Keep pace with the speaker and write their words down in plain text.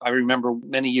I remember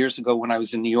many years ago when I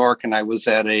was in New York and I was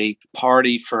at a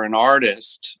party for an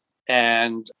artist,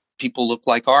 and people look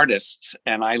like artists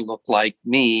and I look like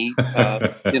me,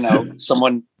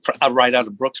 someone right out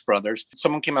of Brooks Brothers.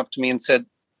 Someone came up to me and said,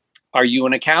 "Are you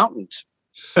an accountant?"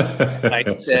 And I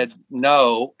said,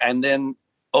 "No." And then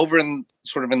over in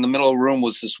the middle of the room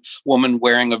was this woman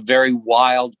wearing a very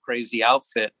wild, crazy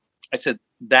outfit. I said,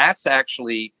 "That's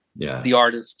actually the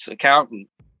artist's accountant."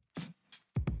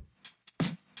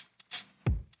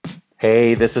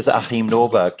 Hey, this is Achim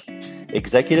Novak,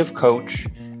 executive coach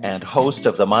and host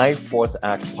of the My Fourth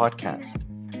Act podcast.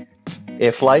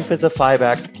 If life is a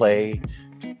 5-act play,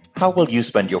 how will you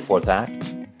spend your fourth act?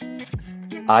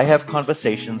 I have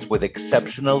conversations with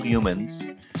exceptional humans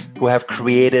who have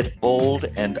created bold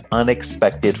and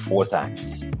unexpected fourth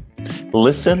acts.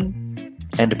 Listen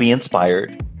and be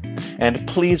inspired. And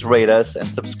please rate us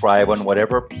and subscribe on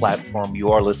whatever platform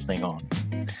you are listening on.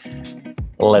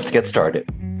 Let's get started.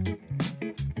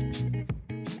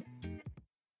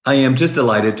 I am just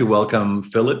delighted to welcome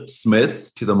Philip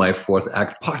Smith to the My Fourth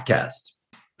Act podcast.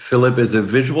 Philip is a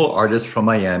visual artist from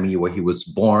Miami, where he was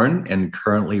born and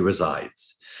currently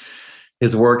resides.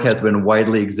 His work has been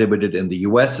widely exhibited in the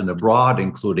US and abroad,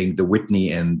 including the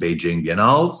Whitney and Beijing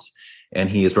Biennales, and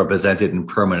he is represented in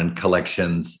permanent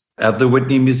collections of the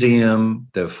Whitney Museum,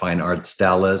 the Fine Arts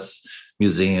Dallas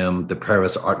Museum, the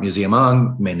Paris Art Museum,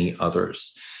 among many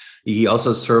others. He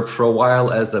also served for a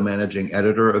while as the managing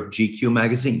editor of GQ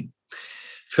magazine.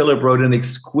 Philip wrote an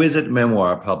exquisite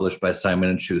memoir published by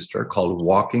Simon & Schuster called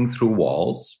Walking Through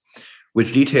Walls,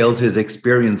 which details his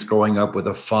experience growing up with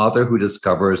a father who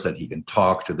discovers that he can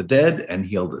talk to the dead and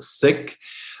heal the sick.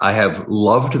 I have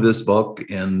loved this book,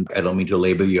 and I don't mean to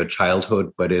label your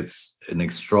childhood, but it's an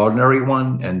extraordinary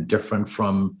one and different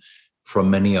from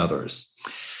many others.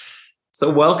 So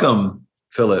welcome,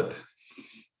 Philip.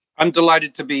 I'm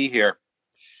delighted to be here.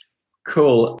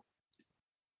 Cool.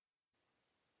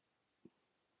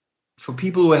 For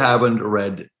people who haven't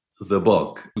read the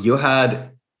book, you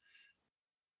had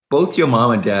both your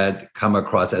mom and dad come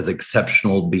across as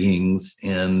exceptional beings,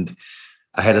 and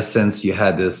I had a sense you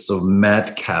had this sort of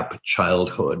madcap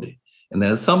childhood. And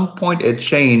then at some point it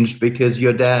changed because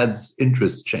your dad's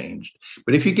interests changed.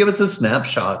 But if you give us a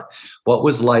snapshot, what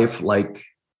was life like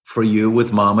for you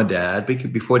with mom and dad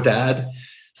before dad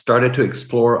started to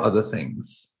explore other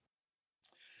things?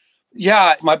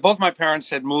 Yeah, both my parents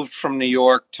had moved from New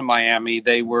York to Miami.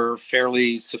 They were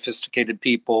fairly sophisticated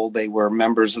people. They were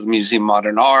members of the Museum of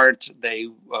Modern Art. They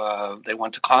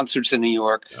went to concerts in New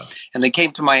York, and they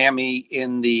came to Miami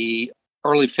in the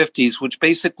early 50s, which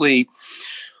basically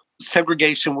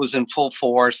segregation was in full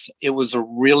force. It was a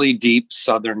really deep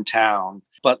Southern town,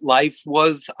 but life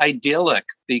was idyllic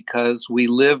because we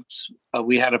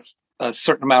had a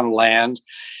certain amount of land,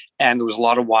 and there was a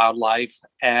lot of wildlife,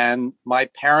 and my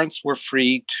parents were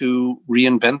free to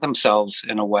reinvent themselves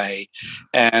in a way.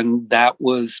 And that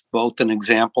was both an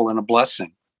example and a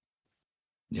blessing.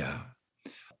 Yeah.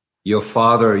 Your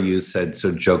father, you said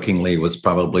so jokingly, was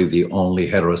probably the only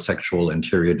heterosexual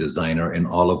interior designer in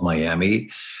all of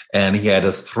Miami. And he had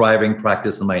a thriving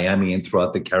practice in Miami and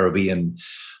throughout the Caribbean.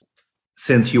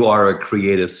 Since you are a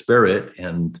creative spirit,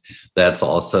 and that's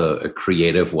also a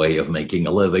creative way of making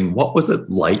a living, what was it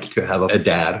like to have a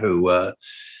dad who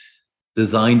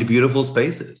designed beautiful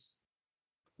spaces?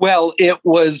 Well, it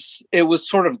was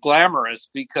sort of glamorous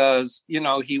because,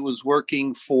 he was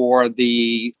working for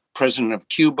the president of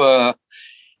Cuba.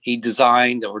 He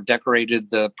designed or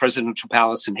decorated the presidential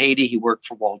palace in Haiti. He worked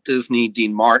for Walt Disney,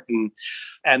 Dean Martin,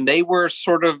 and they were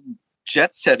sort of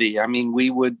jet-setty. I mean, we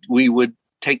would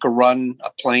take a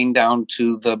plane down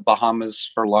to the Bahamas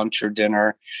for lunch or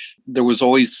dinner. There was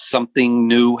always something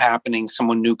new happening,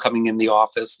 someone new coming in the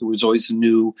office. There was always a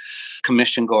new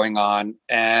commission going on.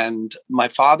 And my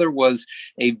father was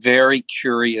a very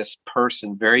curious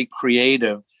person, very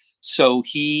creative. So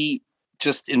he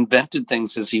just invented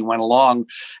things as he went along.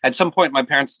 At some point, my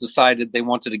parents decided they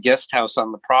wanted a guest house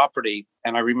on the property.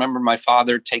 And I remember my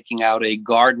father taking out a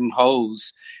garden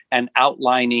hose and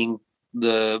outlining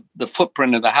the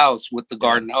footprint of the house with the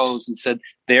garden hose and said,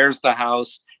 "There's the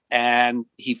house." And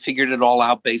he figured it all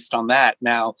out based on that.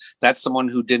 Now, that's someone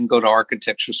who didn't go to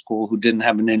architecture school, who didn't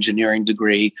have an engineering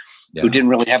degree, who didn't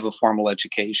really have a formal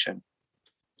education.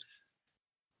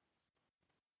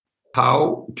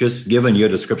 How, just given your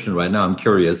description right now, I'm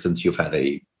curious, since you've had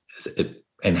a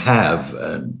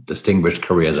distinguished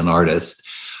career as an artist,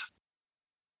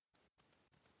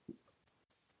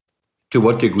 to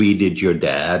what degree did your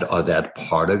dad, or that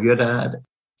part of your dad,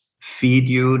 feed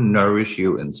you, nourish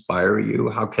you, inspire you?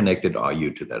 How connected are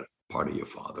you to that part of your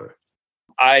father?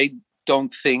 I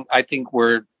think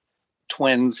we're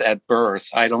twins at birth.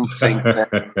 I don't think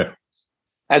that,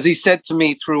 as he said to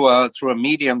me through a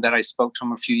medium that I spoke to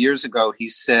him a few years ago, he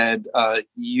said,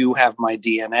 you have my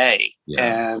DNA.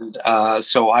 Yeah. And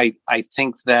so I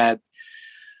think that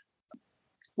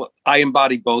I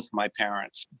embody both my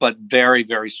parents, but very,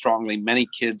 very strongly. Many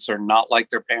kids are not like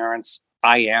their parents.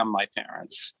 I am my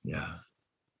parents. Yeah.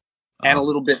 And a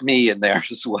little bit me in there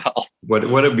as well.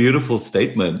 What a beautiful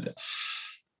statement.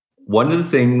 One of the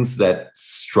things that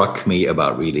struck me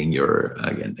about reading your,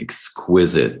 again,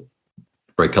 exquisite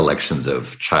recollections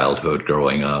of childhood,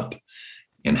 growing up,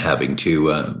 and having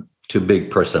two big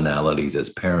personalities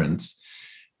as parents.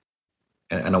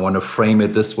 And I want to frame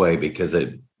it this way because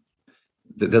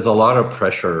there's a lot of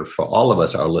pressure for all of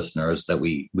us, our listeners, that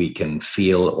we can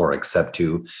feel or accept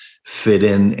to fit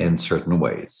in certain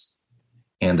ways.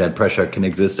 And that pressure can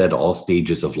exist at all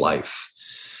stages of life.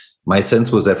 My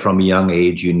sense was that from a young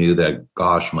age, you knew that,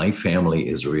 gosh, my family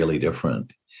is really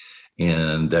different.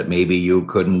 And that maybe you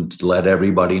couldn't let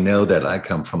everybody know that I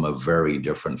come from a very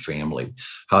different family.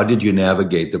 How did you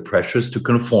navigate the pressures to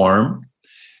conform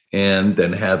and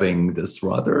then having this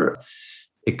rather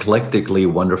eclectically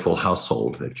wonderful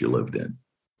household that you lived in?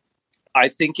 I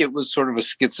think it was sort of a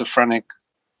schizophrenic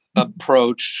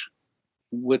approach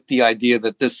with the idea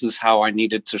that this is how I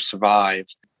needed to survive.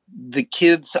 The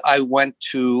kids I went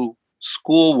to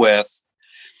school with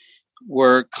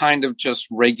were kind of just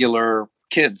regular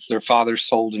kids. Their fathers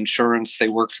sold insurance. They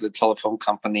worked for the telephone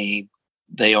company.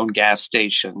 They owned gas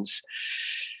stations.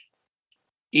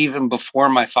 Even before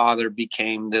my father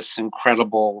became this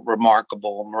incredible,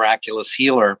 remarkable, miraculous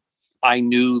healer, I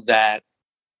knew that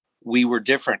we were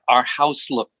different. Our house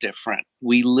looked different.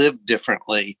 We lived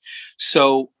differently.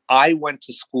 So I went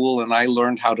to school and I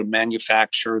learned how to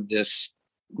manufacture this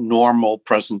normal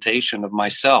presentation of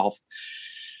myself,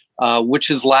 which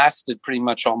has lasted pretty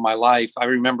much all my life. I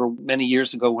remember many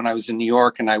years ago when I was in New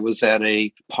York and I was at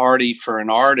a party for an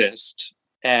artist,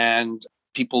 and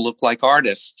people look like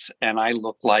artists and I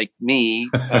look like me,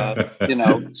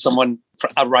 someone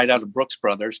right out of Brooks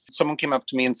Brothers. Someone came up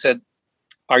to me and said,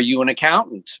 "Are you an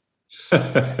accountant?"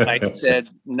 I said,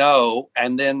 "No."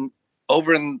 And then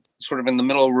over in the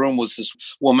middle of the room was this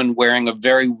woman wearing a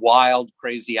very wild,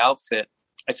 crazy outfit.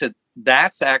 I said,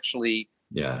 "That's actually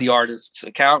the artist's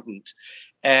accountant."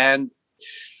 And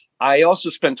I also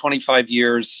spent 25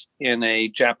 years in a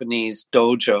Japanese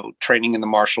dojo training in the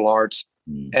martial arts.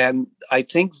 And I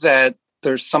think that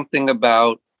there's something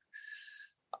about,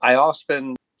 I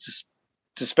often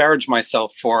disparage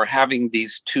myself for having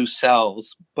these two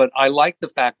selves, but I like the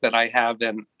fact that I have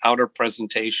an outer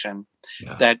presentation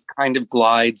that kind of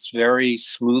glides very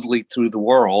smoothly through the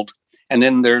world. And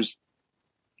then there's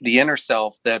the inner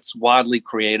self that's wildly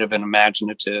creative and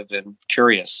imaginative and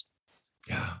curious.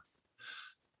 Yeah.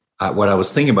 What I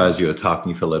was thinking about as you were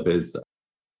talking, Philip, is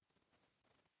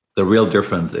the real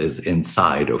difference is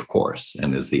inside, of course,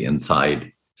 and is the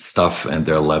inside stuff and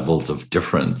their levels of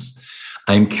difference.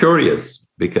 I'm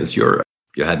curious because you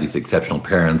had these exceptional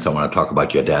parents. I want to talk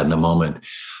about your dad in a moment.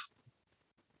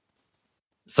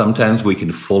 Sometimes we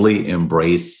can fully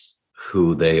embrace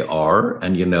who they are.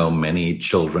 And, many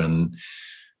children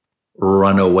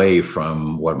run away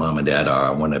from what mom and dad are.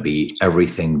 I want to be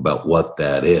everything but what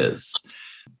that is.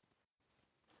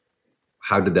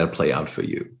 How did that play out for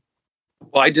you?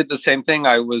 Well, I did the same thing.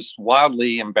 I was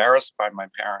wildly embarrassed by my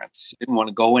parents. I didn't want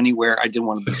to go anywhere. I didn't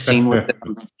want to be seen with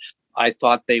them. I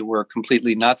thought they were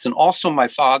completely nuts. And also my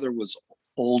father was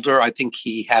older. I think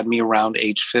he had me around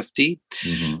age 50.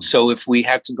 Mm-hmm. So if we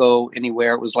had to go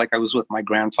anywhere, it was like I was with my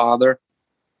grandfather.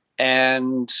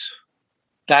 And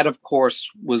that, of course,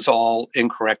 was all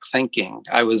incorrect thinking.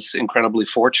 I was incredibly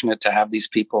fortunate to have these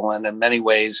people. And in many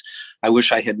ways, I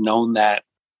wish I had known that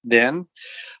then.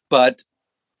 But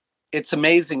it's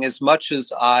amazing, as much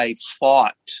as I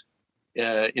fought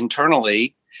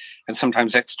internally and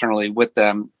sometimes externally with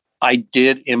them, I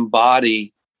did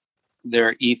embody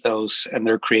their ethos and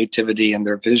their creativity and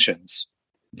their visions.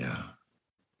 Yeah.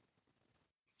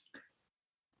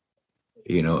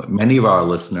 Many of our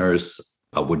listeners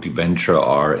would venture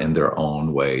are in their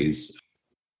own ways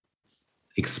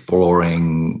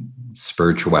exploring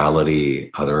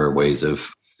spirituality, other ways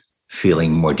of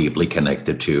feeling more deeply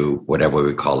connected to whatever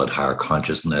we call it, higher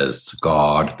consciousness,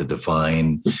 God, the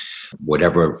divine,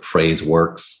 whatever phrase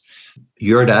works.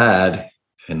 Your dad,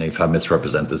 and if I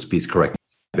misrepresent this, please correct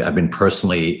me. I've been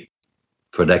personally,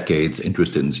 for decades,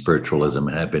 interested in spiritualism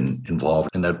and have been involved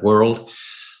in that world.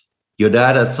 Your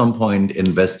dad at some point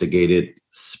investigated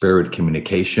spirit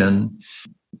communication,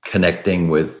 connecting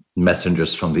with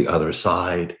messengers from the other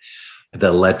side,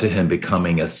 that led to him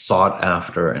becoming a sought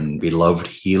after and beloved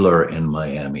healer in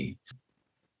Miami.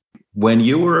 When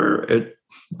you were a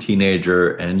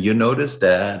teenager and you noticed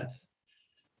that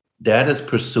dad is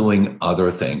pursuing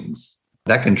other things,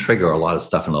 that can trigger a lot of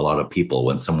stuff in a lot of people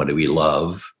when somebody we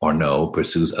love or know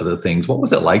pursues other things. What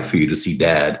was it like for you to see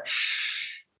dad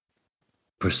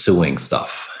pursuing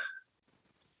stuff?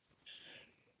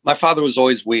 My father was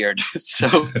always weird, so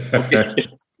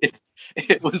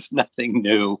it was nothing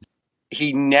new.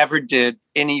 He never did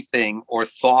anything or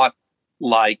thought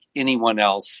like anyone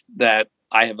else that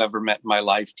I have ever met in my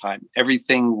lifetime.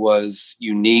 Everything was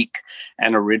unique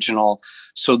and original.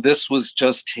 So this was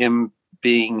just him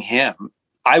being him.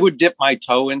 I would dip my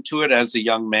toe into it as a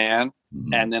young man,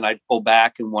 and then I'd pull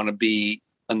back and want to be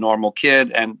a normal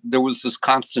kid. And there was this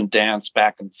constant dance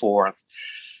back and forth.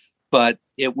 But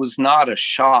it was not a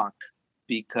shock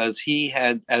because he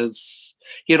had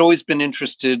always been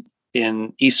interested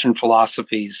in Eastern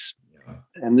philosophies.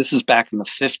 And this is back in the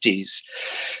 50s.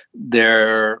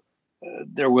 There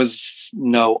was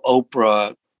no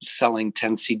Oprah selling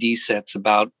 10 CD sets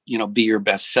about, be your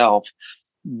best self.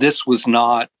 This was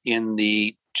not in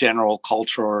the general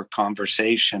culture or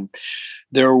conversation.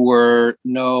 There were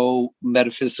no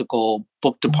metaphysical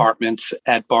book departments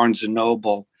at Barnes and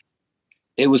Noble.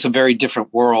 It was a very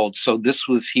different world. So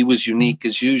he was unique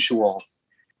as usual.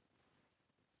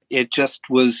 It just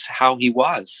was how he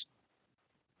was.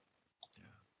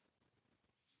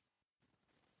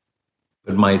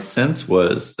 But my sense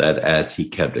was that as he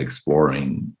kept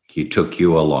exploring, he took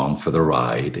you along for the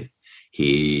ride.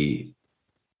 He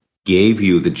gave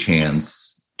you the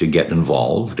chance to get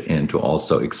involved and to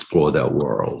also explore that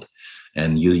world.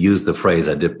 And you used the phrase,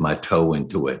 I dipped my toe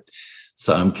into it.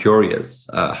 So I'm curious,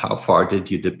 how far did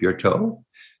you dip your toe?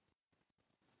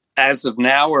 As of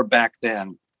now or back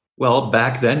then? Well,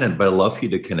 back then, but I'd love for you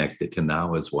to connect it to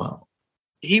now as well.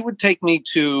 He would take me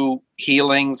to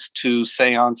healings, to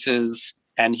seances,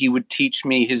 and he would teach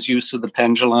me his use of the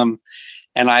pendulum.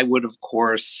 And I would, of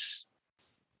course,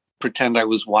 pretend I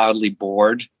was wildly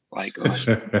bored. Like,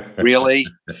 oh, really?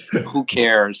 Who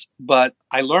cares? But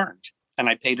I learned and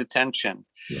I paid attention.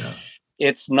 Yeah.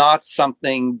 It's not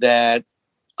something that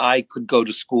I could go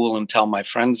to school and tell my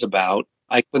friends about.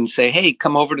 I couldn't say, hey,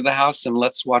 come over to the house and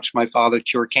let's watch my father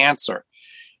cure cancer.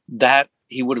 That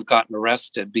he would have gotten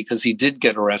arrested, because he did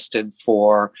get arrested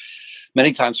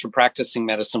many times for practicing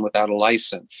medicine without a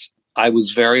license. I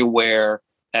was very aware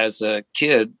as a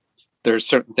kid, there are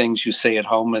certain things you say at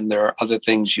home and there are other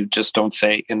things you just don't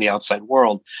say in the outside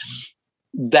world.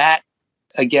 That,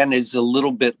 again, is a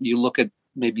little bit, you look at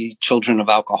maybe children of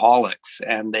alcoholics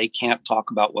and they can't talk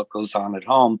about what goes on at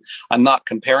home. I'm not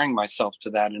comparing myself to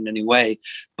that in any way,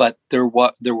 but there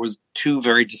was two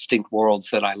very distinct worlds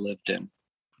that I lived in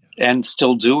and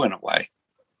still do in a way.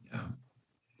 Yeah.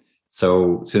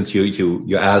 So since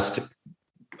you asked,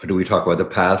 do we talk about the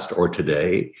past or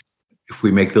today? If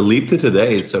we make the leap to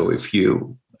today, so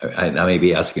I may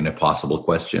be asking a possible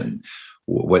question.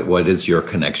 What is your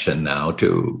connection now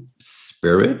to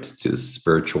spirit, to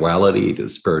spirituality, to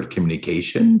spirit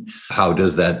communication? How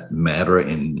does that matter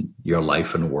in your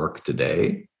life and work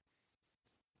today?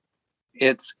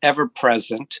 It's ever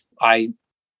present. I'm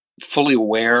fully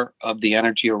aware of the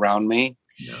energy around me.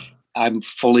 Yeah. I'm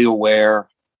fully aware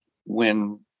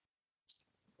when,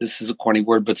 this is a corny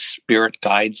word, but spirit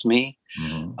guides me.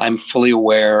 Mm-hmm. I'm fully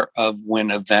aware of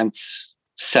when events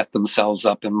set themselves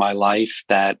up in my life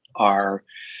that are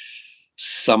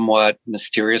somewhat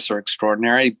mysterious or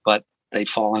extraordinary, but they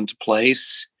fall into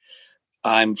place.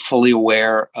 I'm fully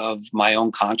aware of my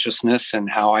own consciousness and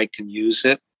how I can use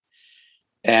it.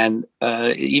 And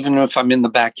even if I'm in the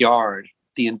backyard,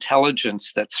 the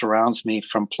intelligence that surrounds me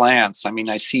from plants, I mean,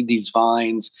 I see these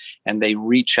vines and they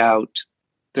reach out.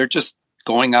 They're just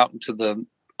going out into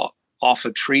off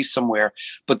a tree somewhere,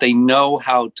 but they know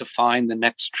how to find the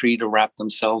next tree to wrap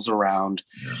themselves around.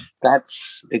 Yeah.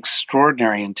 That's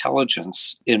extraordinary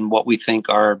intelligence in what we think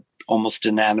are almost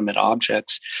inanimate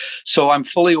objects. So I'm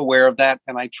fully aware of that,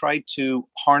 and I try to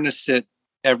harness it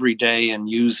every day and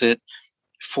use it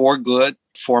for good,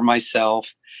 for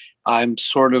myself. I'm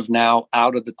sort of now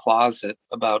out of the closet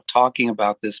about talking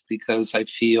about this because I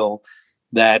feel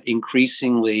that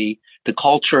increasingly the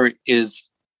culture is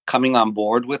coming on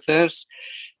board with this.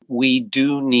 We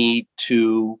do need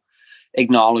to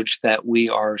acknowledge that we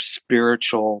are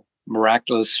spiritual,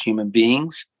 miraculous human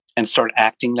beings and start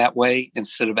acting that way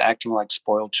instead of acting like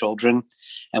spoiled children.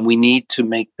 And we need to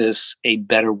make this a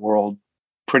better world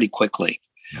pretty quickly.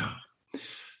 Yeah.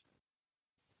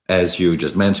 As you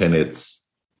just mentioned,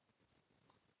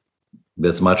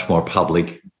 there's much more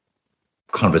public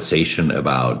conversation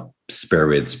about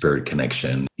spirit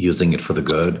connection, using it for the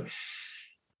good.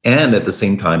 And at the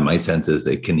same time, my sense is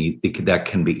that that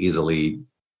can be easily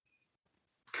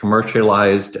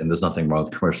commercialized, and there's nothing wrong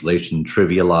with commercialization,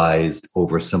 trivialized,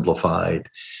 oversimplified.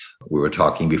 We were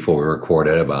talking before we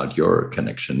recorded about your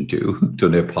connection to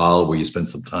Nepal, where you spent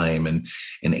some time and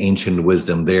ancient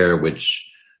wisdom there, which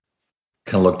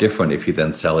can look different if you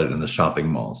then sell it in a shopping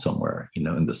mall somewhere,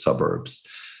 in the suburbs.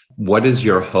 What is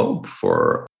your hope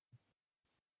for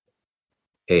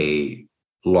a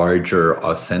larger,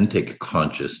 authentic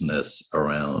consciousness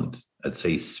around, let's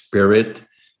say, spirit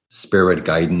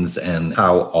guidance, and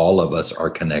how all of us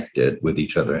are connected with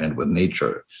each other and with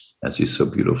nature, as you so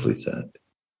beautifully said?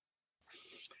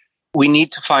 We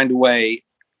need to find a way.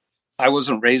 I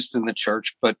wasn't raised in the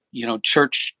church, but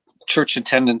church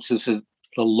attendance is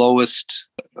the lowest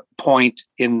point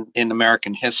in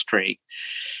American history.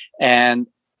 And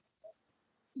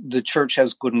the church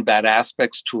has good and bad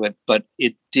aspects to it, but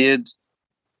it did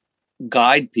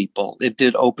guide people. It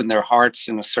did open their hearts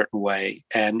in a certain way,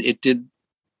 and it did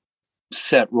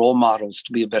set role models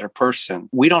to be a better person.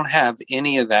 We don't have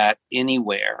any of that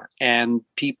anywhere, and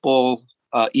people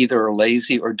either are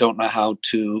lazy or don't know how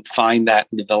to find that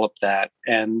and develop that.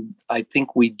 And I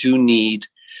think we do need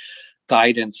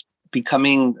guidance.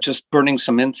 Becoming just burning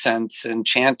some incense and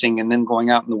chanting and then going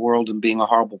out in the world and being a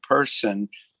horrible person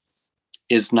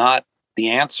is not the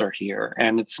answer here.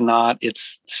 And it's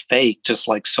fake, just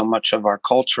like so much of our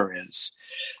culture is.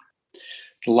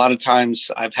 A lot of times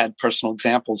I've had personal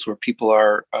examples where people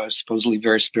are supposedly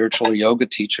very spiritual or yoga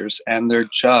teachers, and they're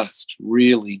just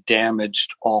really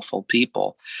damaged, awful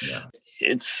people. Yeah.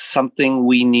 It's something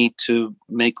we need to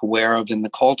make aware of in the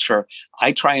culture.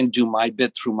 I try and do my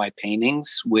bit through my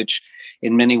paintings, which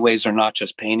in many ways are not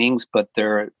just paintings, but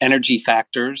they're energy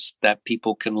factors that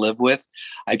people can live with.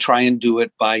 I try and do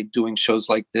it by doing shows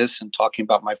like this and talking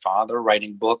about my father,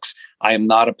 writing books. I am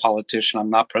not a politician. I'm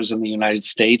not president of the United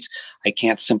States. I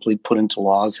can't simply put into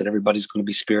laws that everybody's going to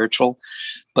be spiritual.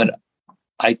 But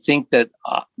I think that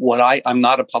I'm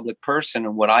not a public person,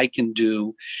 and what I can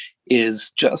do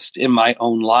is just in my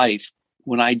own life,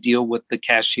 when I deal with the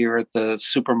cashier at the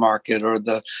supermarket or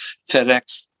the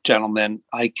FedEx gentleman,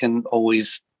 I can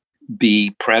always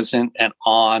be present and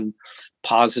on,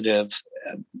 positive.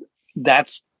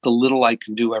 That's the little I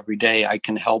can do every day. I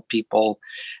can help people.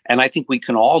 And I think we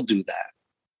can all do that.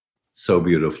 So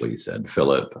beautifully said,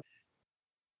 Philip.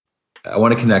 I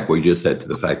want to connect what you just said to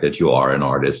the fact that you are an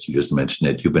artist. You just mentioned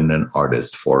it. You've been an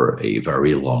artist for a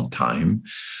very long time.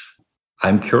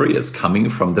 I'm curious,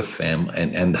 coming from the family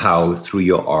and how through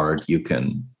your art you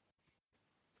can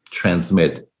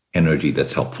transmit energy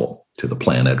that's helpful to the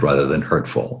planet rather than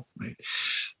hurtful. Right?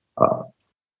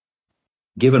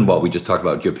 Given what we just talked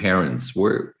about, your parents,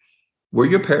 were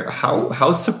your parents,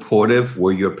 how supportive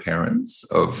were your parents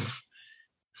of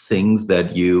things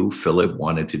that you, Philip,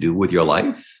 wanted to do with your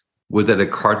life? Was that a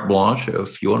carte blanche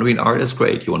of, you want to be an artist?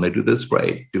 Great. You want to do this?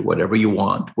 Great. Do whatever you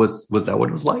want. Was that what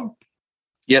it was like?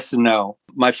 Yes and no.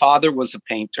 My father was a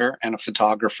painter and a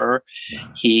photographer.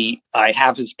 Yeah. I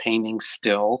have his paintings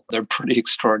still. They're pretty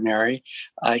extraordinary.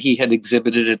 He had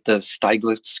exhibited at the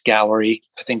Stieglitz Gallery,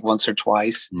 I think once or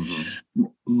twice. Mm-hmm.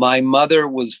 My mother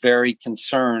was very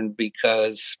concerned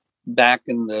because back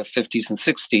in the 50s and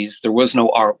 60s, there was no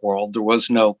art world. There was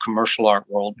no commercial art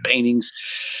world. Paintings,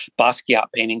 Basquiat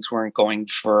paintings weren't going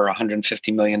for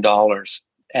 $150 million.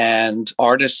 And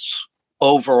artists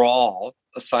overall,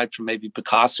 aside from maybe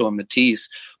Picasso and Matisse,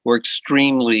 were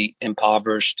extremely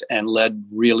impoverished and led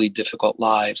really difficult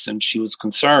lives. And she was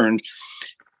concerned,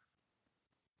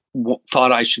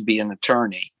 thought I should be an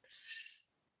attorney.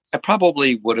 I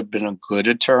probably would have been a good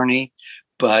attorney,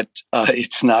 but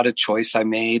it's not a choice I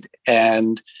made.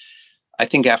 And I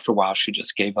think after a while, she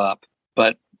just gave up.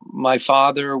 But my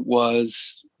father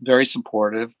was very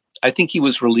supportive. I think he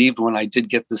was relieved when I did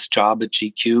get this job at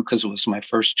GQ because it was my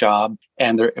first job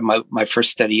and my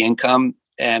first steady income.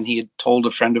 And he had told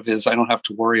a friend of his, I don't have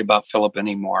to worry about Philip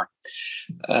anymore.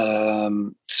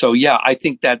 So, yeah, I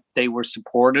think that they were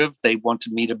supportive. They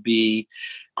wanted me to be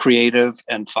creative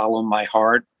and follow my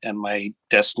heart and my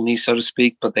destiny, so to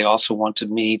speak. But they also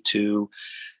wanted me to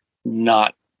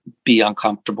not be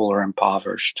uncomfortable or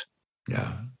impoverished.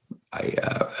 Yeah.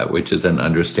 Which is an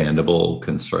understandable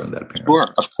concern that parents. Sure,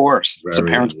 of course. It's a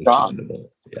parent's job.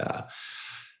 Yeah.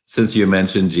 Since you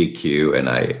mentioned GQ, and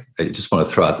I just want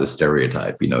to throw out the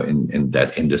stereotype, in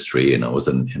that industry, I was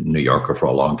in New Yorker for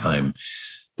a long time.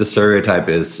 The stereotype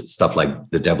is stuff like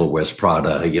The Devil Wears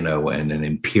Prada, and an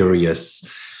imperious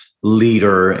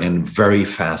leader and very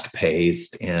fast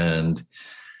paced and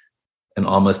an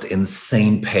almost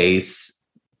insane pace.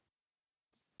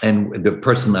 And the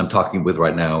person I'm talking with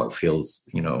right now feels,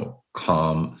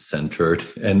 calm, centered,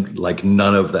 and like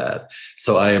none of that.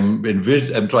 So I'm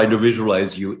trying to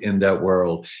visualize you in that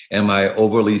world. Am I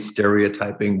overly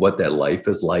stereotyping what that life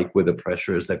is like with the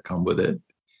pressures that come with it?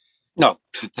 No,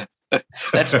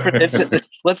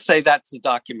 let's say that's a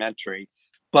documentary.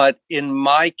 But in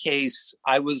my case,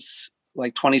 I was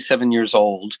like 27 years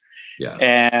old,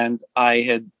 and I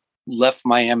had left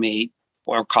Miami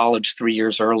or college 3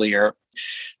 years earlier.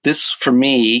 This, for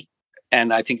me,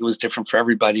 and I think it was different for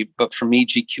everybody, but for me,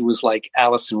 GQ was like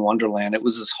Alice in Wonderland. It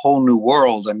was this whole new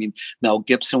world. I mean, Mel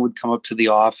Gibson would come up to the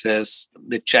office,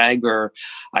 Mick Jagger,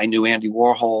 I knew Andy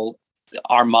Warhol,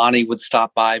 Armani would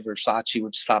stop by, Versace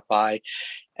would stop by.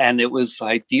 And it was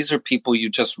like, these are people you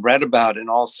just read about, and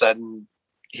all of a sudden,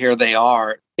 here they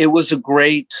are. It was a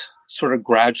great sort of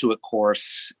graduate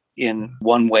course in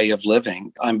one way of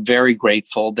living. I'm very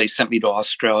grateful. They sent me to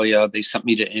Australia. They sent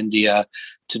me to India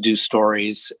to do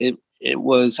stories. I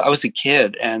was a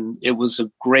kid, and it was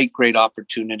a great, great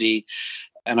opportunity.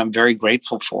 And I'm very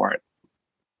grateful for it.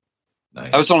 Nice.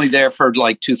 I was only there for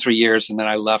like 2-3 years, and then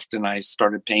I left and I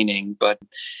started painting, but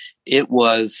it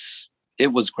was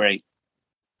great.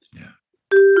 Yeah.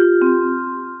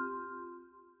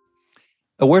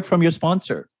 A word from your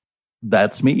sponsor.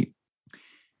 That's me.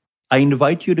 I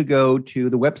invite you to go to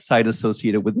the website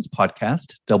associated with this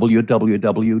podcast,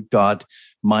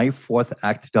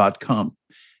 www.myfourthact.com.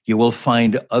 You will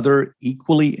find other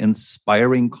equally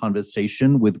inspiring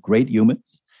conversation with great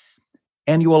humans.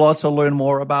 And you will also learn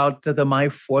more about the My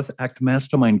Fourth Act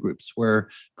mastermind groups, where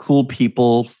cool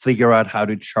people figure out how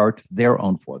to chart their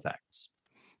own fourth acts.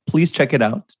 Please check it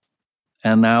out.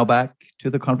 And now back to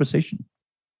the conversation.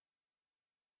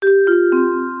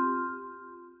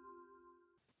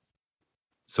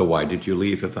 So why did you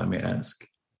leave, if I may ask?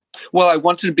 Well, I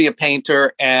wanted to be a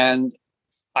painter, and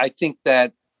I think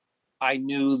that I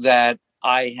knew that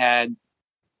I had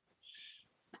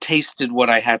tasted what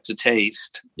I had to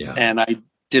taste. Yeah. And I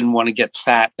didn't want to get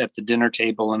fat at the dinner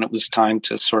table, and it was time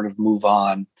to sort of move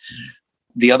on.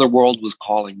 The other world was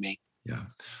calling me. Yeah.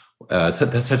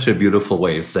 That's such a beautiful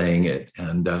way of saying it.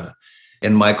 And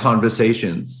in my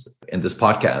conversations in this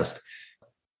podcast,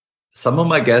 some of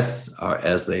my guests are,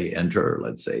 as they enter,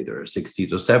 let's say, their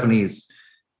 60s or 70s,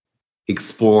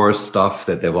 explore stuff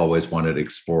that they've always wanted to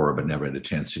explore but never had a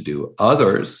chance to do.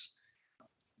 Others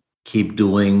keep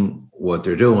doing what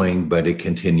they're doing, but it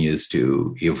continues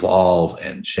to evolve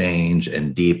and change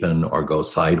and deepen or go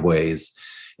sideways.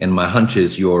 And my hunch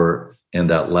is you're in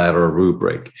that latter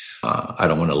rubric. I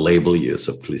don't want to label you,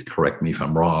 so please correct me if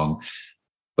I'm wrong.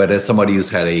 But as somebody who's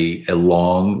had a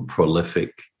long,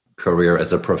 prolific career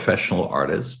as a professional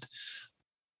artist,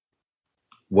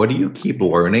 what do you keep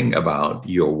learning about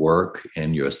your work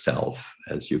and yourself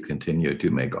as you continue to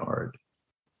make art?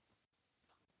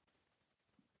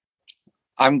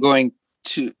 I'm going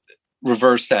to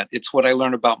reverse that. It's what I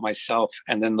learn about myself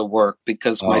and then the work,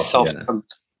 because myself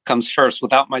comes first.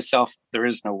 Without myself, there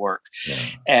is no work. Yeah.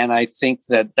 And I think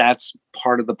that that's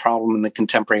part of the problem in the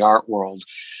contemporary art world.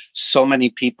 So many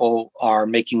people are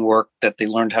making work that they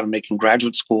learned how to make in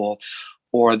graduate school,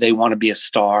 or they want to be a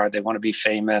star, they want to be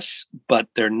famous, but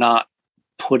they're not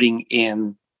putting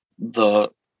in the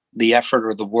effort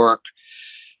or the work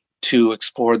to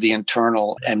explore the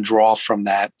internal and draw from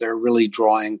that. They're really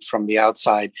drawing from the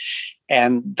outside.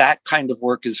 And that kind of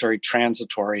work is very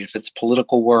transitory. If it's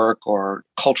political work or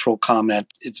cultural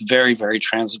comment, it's very, very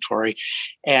transitory.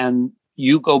 And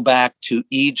you go back to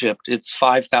Egypt, it's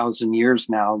 5,000 years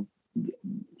now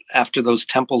after those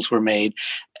temples were made.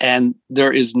 And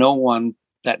there is no one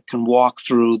that can walk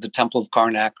through the Temple of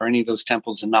Karnak or any of those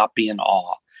temples and not be in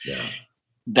awe. Yeah.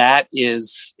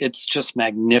 It's just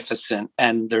magnificent.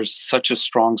 And there's such a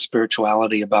strong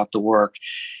spirituality about the work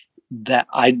that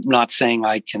I'm not saying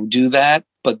I can do that,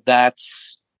 but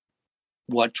that's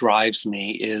what drives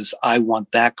me. Is I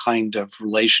want that kind of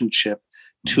relationship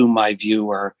to my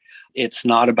viewer. It's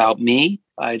not about me.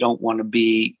 I don't want to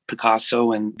be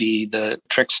Picasso and be the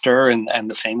trickster and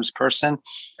the famous person.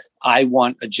 I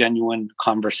want a genuine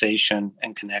conversation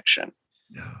and connection.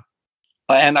 Yeah.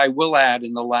 And I will add,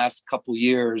 in the last couple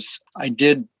years, I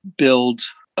did build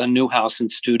a new house and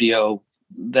studio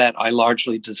that I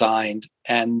largely designed.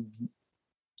 And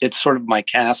it's sort of my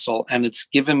castle. And it's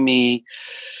given me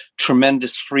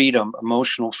tremendous freedom,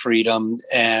 emotional freedom,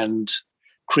 and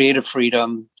creative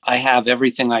freedom. I have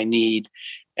everything I need.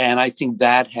 And I think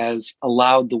that has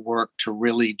allowed the work to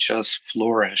really just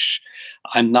flourish.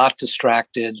 I'm not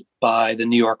distracted by the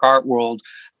New York art world,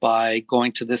 by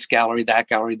going to this gallery, that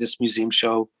gallery, this museum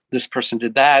show. This person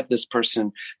did that. This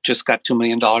person just got $2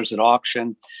 million at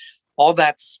auction. All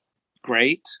that's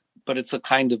great, but it's a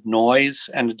kind of noise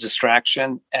and a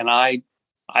distraction. And I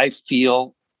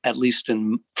feel, at least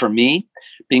for me,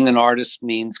 being an artist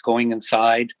means going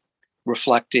inside,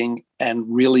 reflecting, and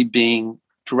really being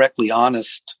directly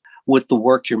honest with the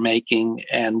work you're making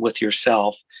and with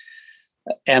yourself.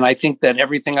 And I think that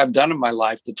everything I've done in my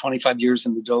life, the 25 years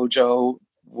in the dojo,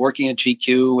 working at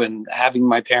GQ and having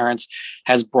my parents,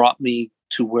 has brought me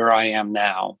to where I am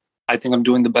now. I think I'm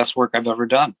doing the best work I've ever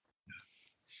done.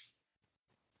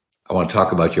 I want to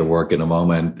talk about your work in a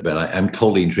moment, but I'm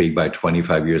totally intrigued by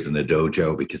 25 years in the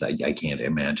dojo because I can't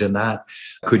imagine that.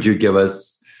 Could you give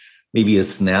us maybe a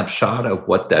snapshot of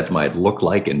what that might look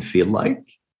like and feel like?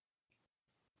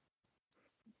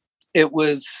 It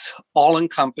was all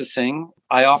encompassing.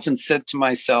 I often said to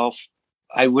myself,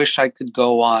 I wish I could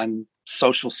go on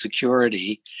Social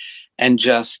Security and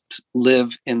just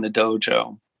live in the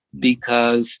dojo,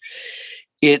 because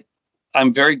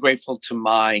I'm very grateful to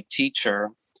my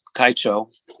teacher, Kaicho,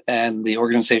 and the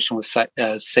organization was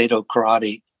Seido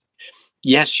Karate.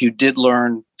 Yes, you did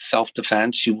learn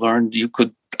self-defense. You learned you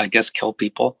could, I guess, kill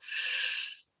people.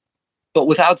 But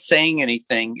without saying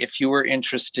anything, if you were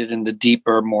interested in the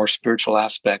deeper, more spiritual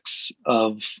aspects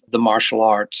of the martial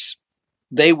arts,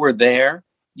 they were there.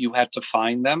 You had to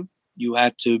find them. You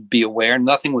had to be aware.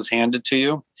 Nothing was handed to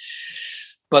you.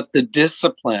 But the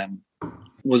discipline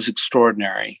was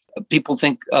extraordinary. People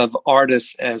think of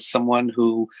artists as someone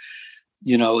who,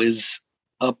 is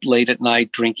up late at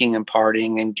night drinking and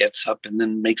partying and gets up and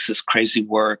then makes this crazy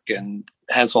work and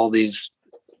has all these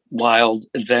wild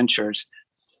adventures.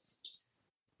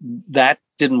 That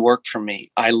didn't work for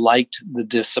me. I liked the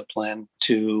discipline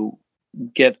to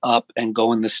get up and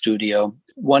go in the studio.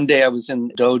 One day I was in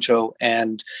the dojo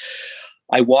and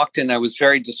I walked in. I was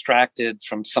very distracted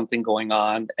from something going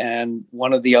on. And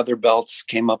one of the other belts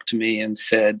came up to me and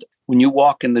said, when you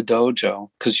walk in the dojo,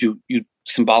 because you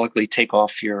symbolically take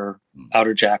off your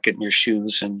outer jacket and your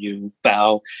shoes and you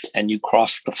bow and you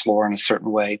cross the floor in a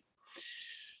certain way.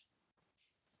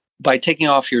 By taking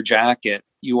off your jacket,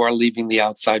 you are leaving the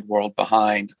outside world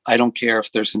behind. I don't care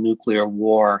if there's a nuclear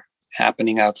war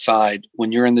happening outside.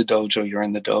 When you're in the dojo, you're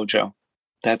in the dojo.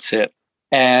 That's it.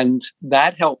 And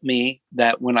that helped me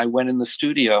that when I went in the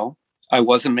studio, I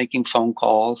wasn't making phone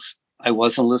calls. I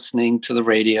wasn't listening to the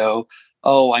radio.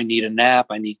 Oh, I need a nap.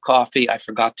 I need coffee. I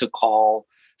forgot to call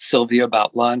Sylvia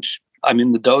about lunch. I'm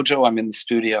in the dojo. I'm in the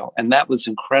studio. And that was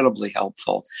incredibly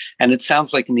helpful. And it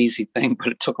sounds like an easy thing, but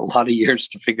it took a lot of years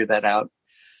to figure that out.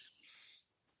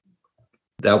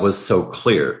 That was so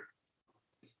clear.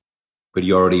 But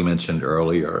you already mentioned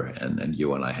earlier, and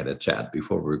you and I had a chat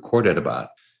before we recorded about,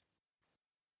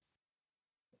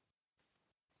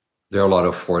 there are a lot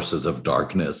of forces of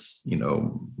darkness,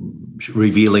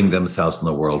 revealing themselves in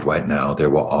the world right now. They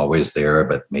were always there,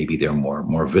 but maybe they're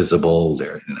more visible.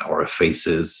 They're in our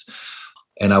faces.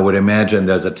 And I would imagine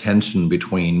there's a tension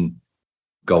between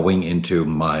going into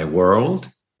my world.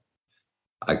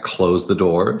 I close the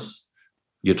doors.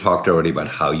 You talked already about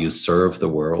how you serve the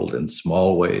world in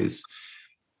small ways.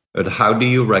 But how do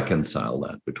you reconcile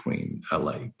that between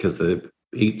LA? Because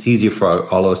it's easy for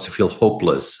all of us to feel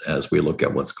hopeless as we look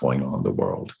at what's going on in the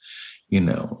world.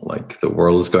 Like the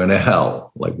world is going to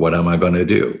hell. Like, what am I going to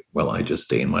do? Well, I just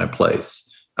stay in my place.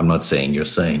 I'm not saying you're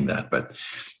saying that, but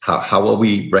how are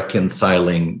we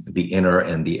reconciling the inner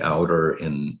and the outer,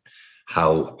 and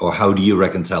how do you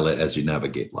reconcile it as you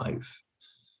navigate life?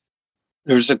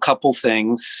 There's a couple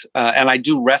things, and I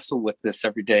do wrestle with this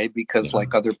every day because,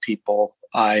 like other people,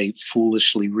 I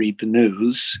foolishly read the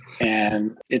news,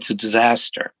 and it's a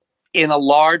disaster. In a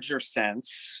larger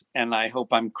sense, and I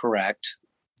hope I'm correct,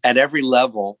 at every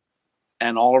level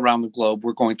and all around the globe,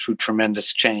 we're going through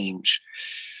tremendous change.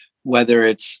 Whether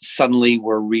it's suddenly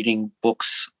we're reading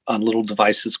books on little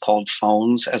devices called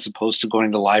phones as opposed to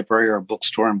going to the library or a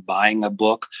bookstore and buying a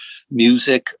book.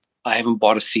 Music, I haven't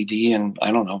bought a CD in,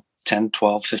 10,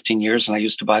 12, 15 years, and I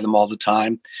used to buy them all the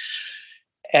time.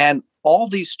 And all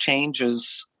these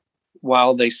changes,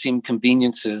 while they seem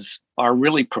conveniences, are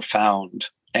really profound.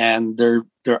 And they're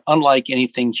unlike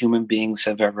anything human beings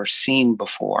have ever seen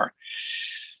before.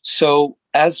 So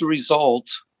as a result,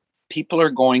 people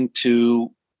are going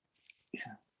to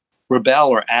rebel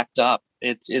or act up.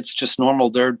 It's just normal.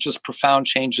 There are just profound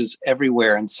changes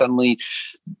everywhere. And suddenly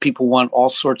people want all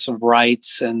sorts of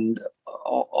rights and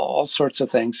all sorts of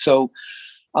things. So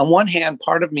on one hand,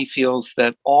 part of me feels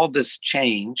that all this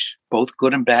change, both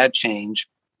good and bad change,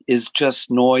 is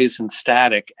just noise and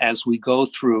static as we go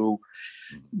through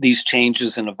these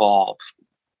changes and evolve.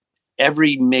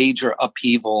 Every major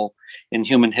upheaval in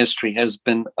human history has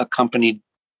been accompanied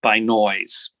by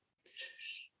noise.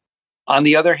 On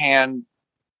the other hand,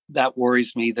 that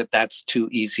worries me that that's too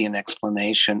easy an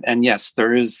explanation. And yes,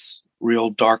 there is real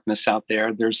darkness out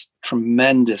there. There's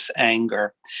tremendous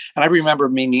anger. And I remember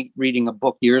me reading a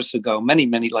book years ago, many,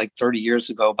 like 30 years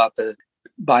ago,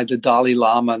 by the Dalai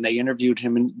Lama, and they interviewed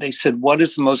him and they said, what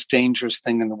is the most dangerous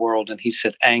thing in the world? And he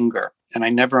said, anger. And I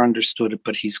never understood it,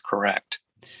 but he's correct.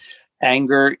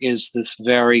 Anger is this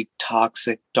very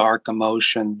toxic, dark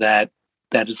emotion that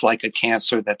is like a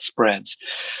cancer that spreads.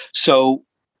 So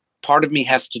part of me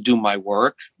has to do my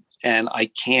work, and I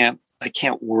can't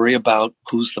worry about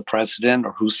who's the president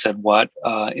or who said what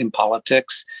in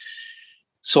politics.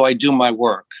 So I do my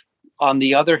work. On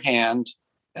the other hand,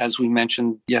 as we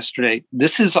mentioned yesterday,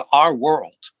 this is our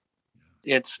world.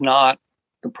 It's not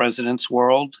the president's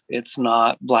world. It's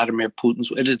not Vladimir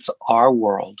Putin's. It's our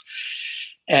world.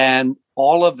 And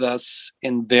all of us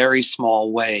in very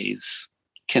small ways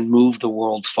can move the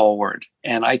world forward.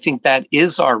 And I think that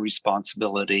is our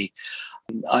responsibility.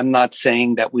 I'm not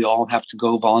saying that we all have to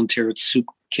go volunteer at soup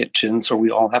kitchens, or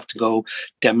we all have to go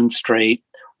demonstrate,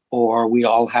 or we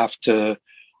all have to,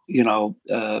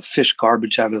 fish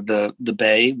garbage out of the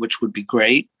bay, which would be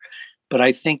great. But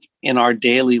I think in our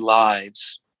daily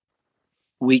lives,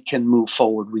 we can move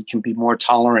forward. We can be more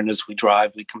tolerant as we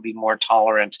drive. We can be more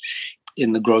tolerant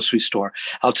in the grocery store.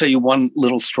 I'll tell you one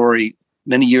little story.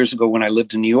 Many years ago when I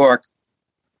lived in New York,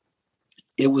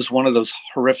 it was one of those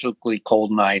horrifically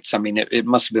cold nights. I mean, it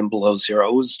must have been below zero.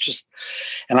 It was just,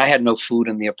 and I had no food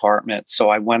in the apartment. So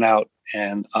I went out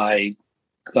and I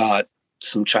got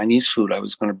some Chinese food I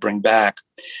was going to bring back.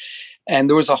 And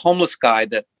there was a homeless guy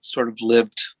that sort of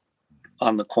lived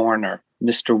on the corner.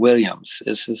 Mr. Williams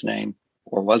is his name,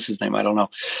 or was his name, I don't know.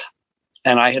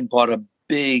 And I had bought a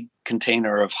big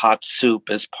container of hot soup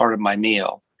as part of my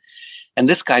meal. And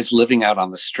this guy's living out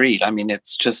on the street. I mean,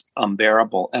 it's just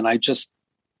unbearable. And I just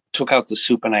took out the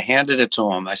soup and I handed it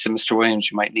to him. I said, Mr.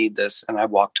 Williams, you might need this. And I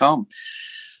walked home.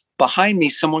 Behind me,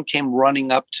 someone came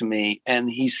running up to me and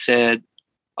he said,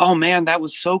 oh man, that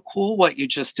was so cool what you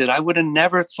just did. I would have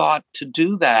never thought to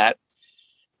do that.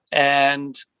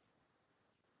 And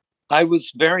I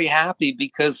was very happy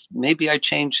because maybe I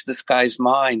changed this guy's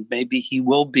mind. Maybe he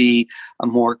will be a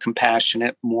more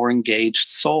compassionate, more engaged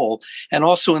soul. And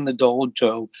also in the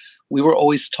dojo, we were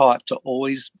always taught to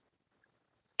always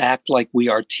act like we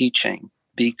are teaching,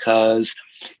 because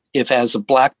if as a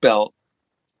black belt,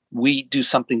 we do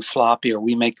something sloppy or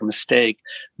we make a mistake,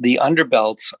 the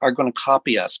underbelts are going to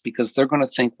copy us because they're going to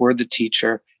think we're the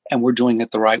teacher and we're doing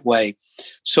it the right way.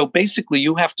 So basically,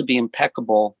 you have to be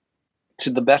impeccable to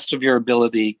the best of your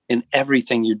ability in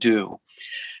everything you do.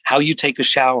 How you take a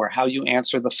shower, how you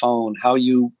answer the phone, how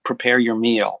you prepare your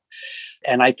meal.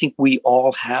 And I think we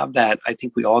all have that. I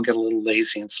think we all get a little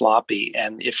lazy and sloppy.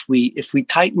 And if we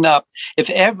tighten up, if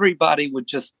everybody would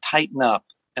just tighten up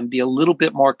and be a little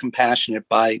bit more compassionate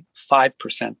by 5%,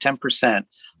 10%,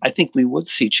 I think we would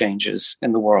see changes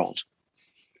in the world.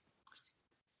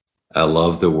 I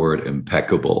love the word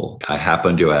impeccable. I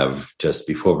happen to have, just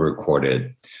before we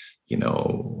recorded,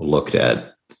 looked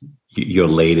at your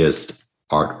latest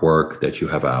artwork that you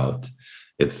have out.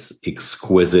 It's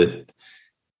exquisite.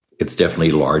 It's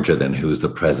definitely larger than who's the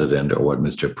president or what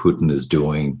Mr. Putin is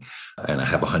doing. And I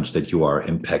have a hunch that you are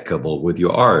impeccable with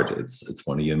your art. It's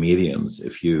one of your mediums.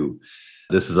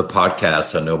 This is a podcast,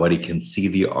 so nobody can see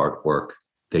the artwork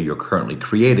that you're currently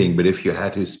creating. But if you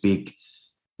had to speak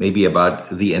maybe about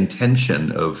the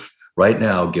intention of right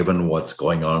now, given what's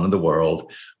going on in the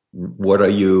world, what are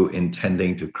you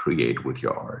intending to create with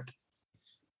your art?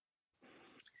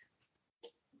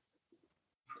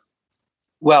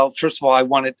 Well, first of all, I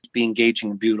want it to be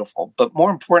engaging and beautiful. But more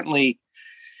importantly,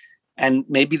 and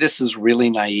maybe this is really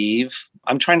naive,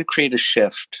 I'm trying to create a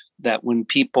shift that when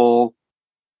people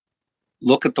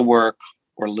look at the work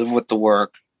or live with the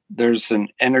work, there's an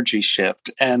energy shift.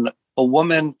 And a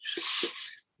woman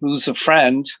who's a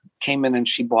friend came in and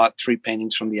she bought 3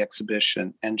 paintings from the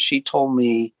exhibition. And she told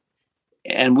me,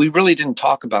 and we really didn't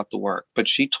talk about the work, but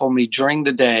she told me during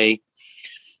the day,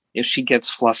 if she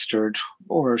gets flustered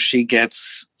or she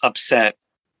gets upset,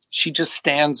 she just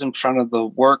stands in front of the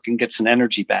work and gets an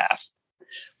energy bath,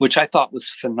 which I thought was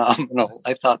phenomenal.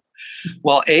 I thought,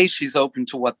 well, A, she's open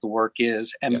to what the work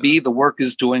is, and B, the work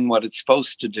is doing what it's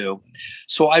supposed to do.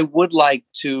 So I would like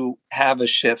to have a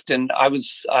shift. And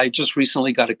I just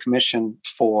recently got a commission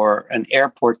for an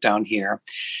airport down here.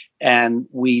 And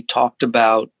we talked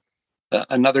about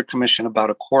another commission about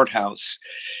a courthouse.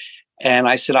 And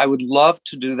I said, I would love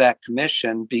to do that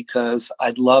commission because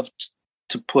I'd love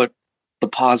to put the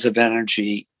positive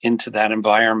energy into that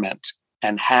environment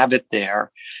and have it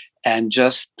there and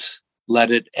just let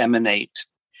it emanate.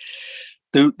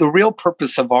 The real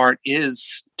purpose of art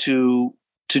is to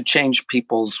change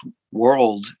people's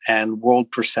world and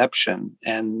world perception.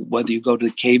 And whether you go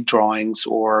to cave drawings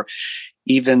or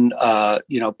even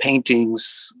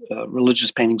paintings,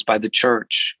 religious paintings by the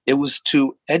church, it was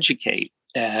to educate.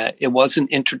 It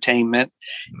wasn't entertainment.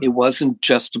 It wasn't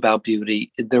just about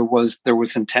beauty. There was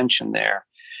intention there,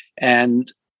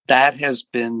 and that has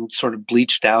been sort of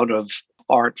bleached out of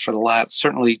art for the last,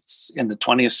 certainly in the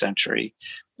 20th century,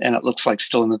 and it looks like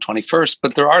still in the 21st.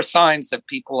 But there are signs that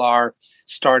people are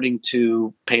starting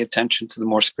to pay attention to the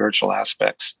more spiritual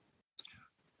aspects.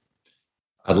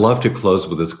 I'd love to close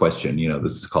with this question.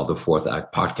 This is called the Fourth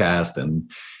Act Podcast,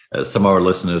 and some of our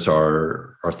listeners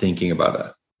are thinking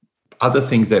about other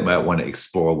things they might want to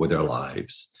explore with their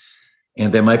lives.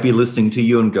 And they might be listening to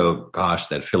you and go, gosh,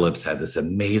 that Phillips had this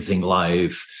amazing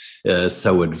life,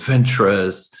 so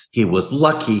adventurous. He was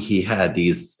lucky he had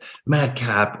these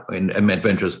madcap and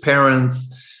adventurous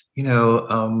parents.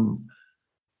 I'm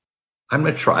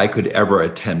not sure I could ever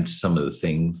attempt some of the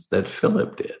things that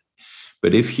Philip did.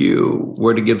 But if you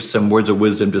were to give some words of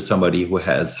wisdom to somebody who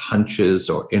has hunches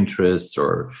or interests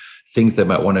or things they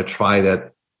might want to try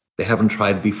that they haven't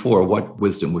tried before, what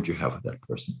wisdom would you have for that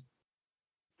person?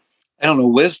 I don't know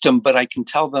wisdom, but I can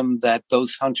tell them that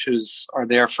those hunches are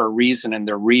there for a reason and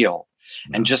they're real.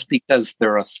 Mm-hmm. And just because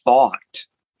they're a thought,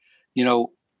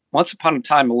 once upon a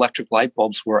time, electric light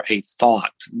bulbs were a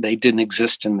thought. They didn't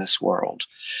exist in this world.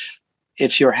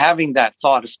 If you're having that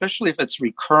thought, especially if it's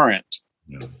recurrent,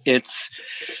 it's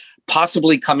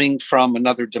possibly coming from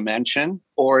another dimension,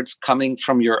 or it's coming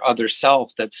from your other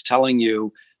self that's telling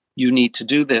you need to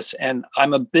do this. And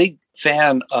I'm a big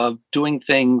fan of doing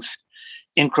things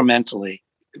incrementally,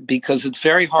 because it's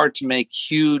very hard to make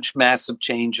huge, massive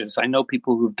changes. I know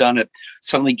people who've done it,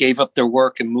 suddenly gave up their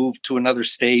work and moved to another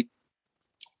state.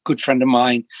 Good friend of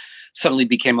mine suddenly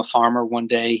became a farmer one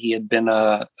day. He had been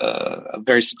a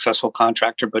very successful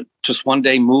contractor, but just one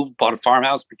day moved, bought a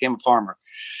farmhouse, became a farmer.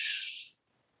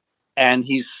 And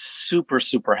he's super,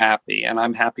 super happy, and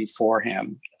I'm happy for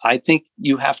him. I think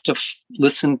you have to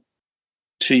listen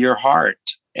to your heart,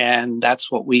 and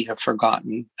that's what we have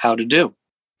forgotten how to do.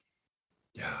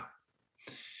 Yeah.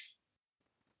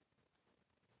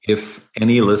 If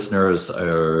any listeners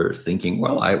are thinking,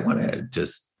 well, I want to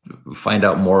just find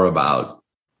out more about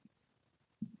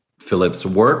Philip's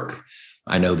work.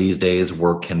 I know these days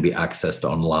work can be accessed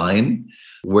online.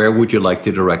 Where would you like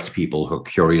to direct people who are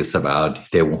curious about,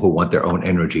 who want their own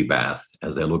energy bath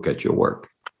as they look at your work?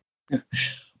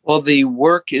 Well, the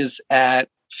work is at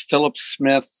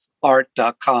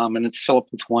philipsmithart.com, and it's Philip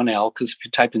with one L, because if you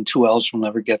type in two L's, you'll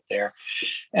never get there.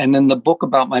 And then the book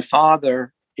about my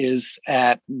father is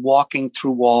at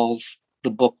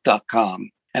walkingthroughwallsthebook.com.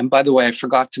 And by the way, I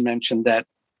forgot to mention that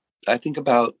I think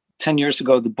about 10 years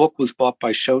ago, the book was bought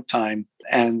by Showtime,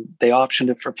 and they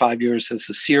optioned it for 5 years as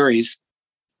a series.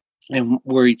 And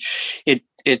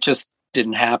it just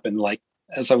didn't happen. Like,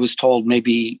 as I was told,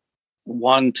 maybe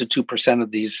 1% to 2% of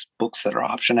these books that are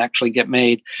optioned actually get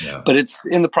made, but it's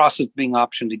in the process of being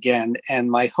optioned again.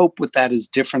 And my hope with that is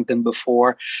different than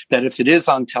before, that if it is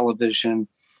on television,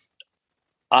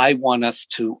 I want us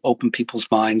to open people's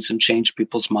minds and change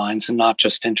people's minds and not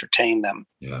just entertain them.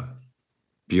 Yeah.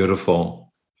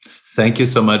 Beautiful. Thank you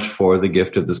so much for the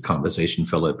gift of this conversation,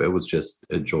 Philip. It was just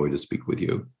a joy to speak with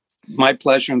you. My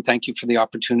pleasure. And thank you for the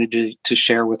opportunity to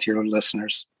share with your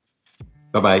listeners.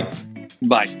 Bye-bye.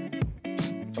 Bye.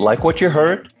 Like what you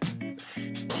heard?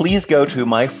 Please go to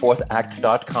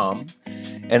myfourthact.com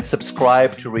and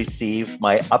subscribe to receive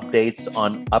my updates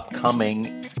on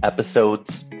upcoming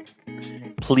episodes.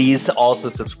 Please also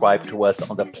subscribe to us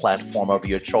on the platform of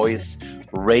your choice.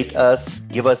 Rate us,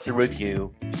 give us a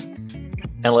review,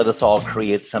 and let us all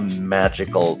create some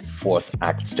magical fourth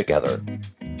acts together.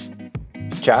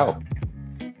 Ciao.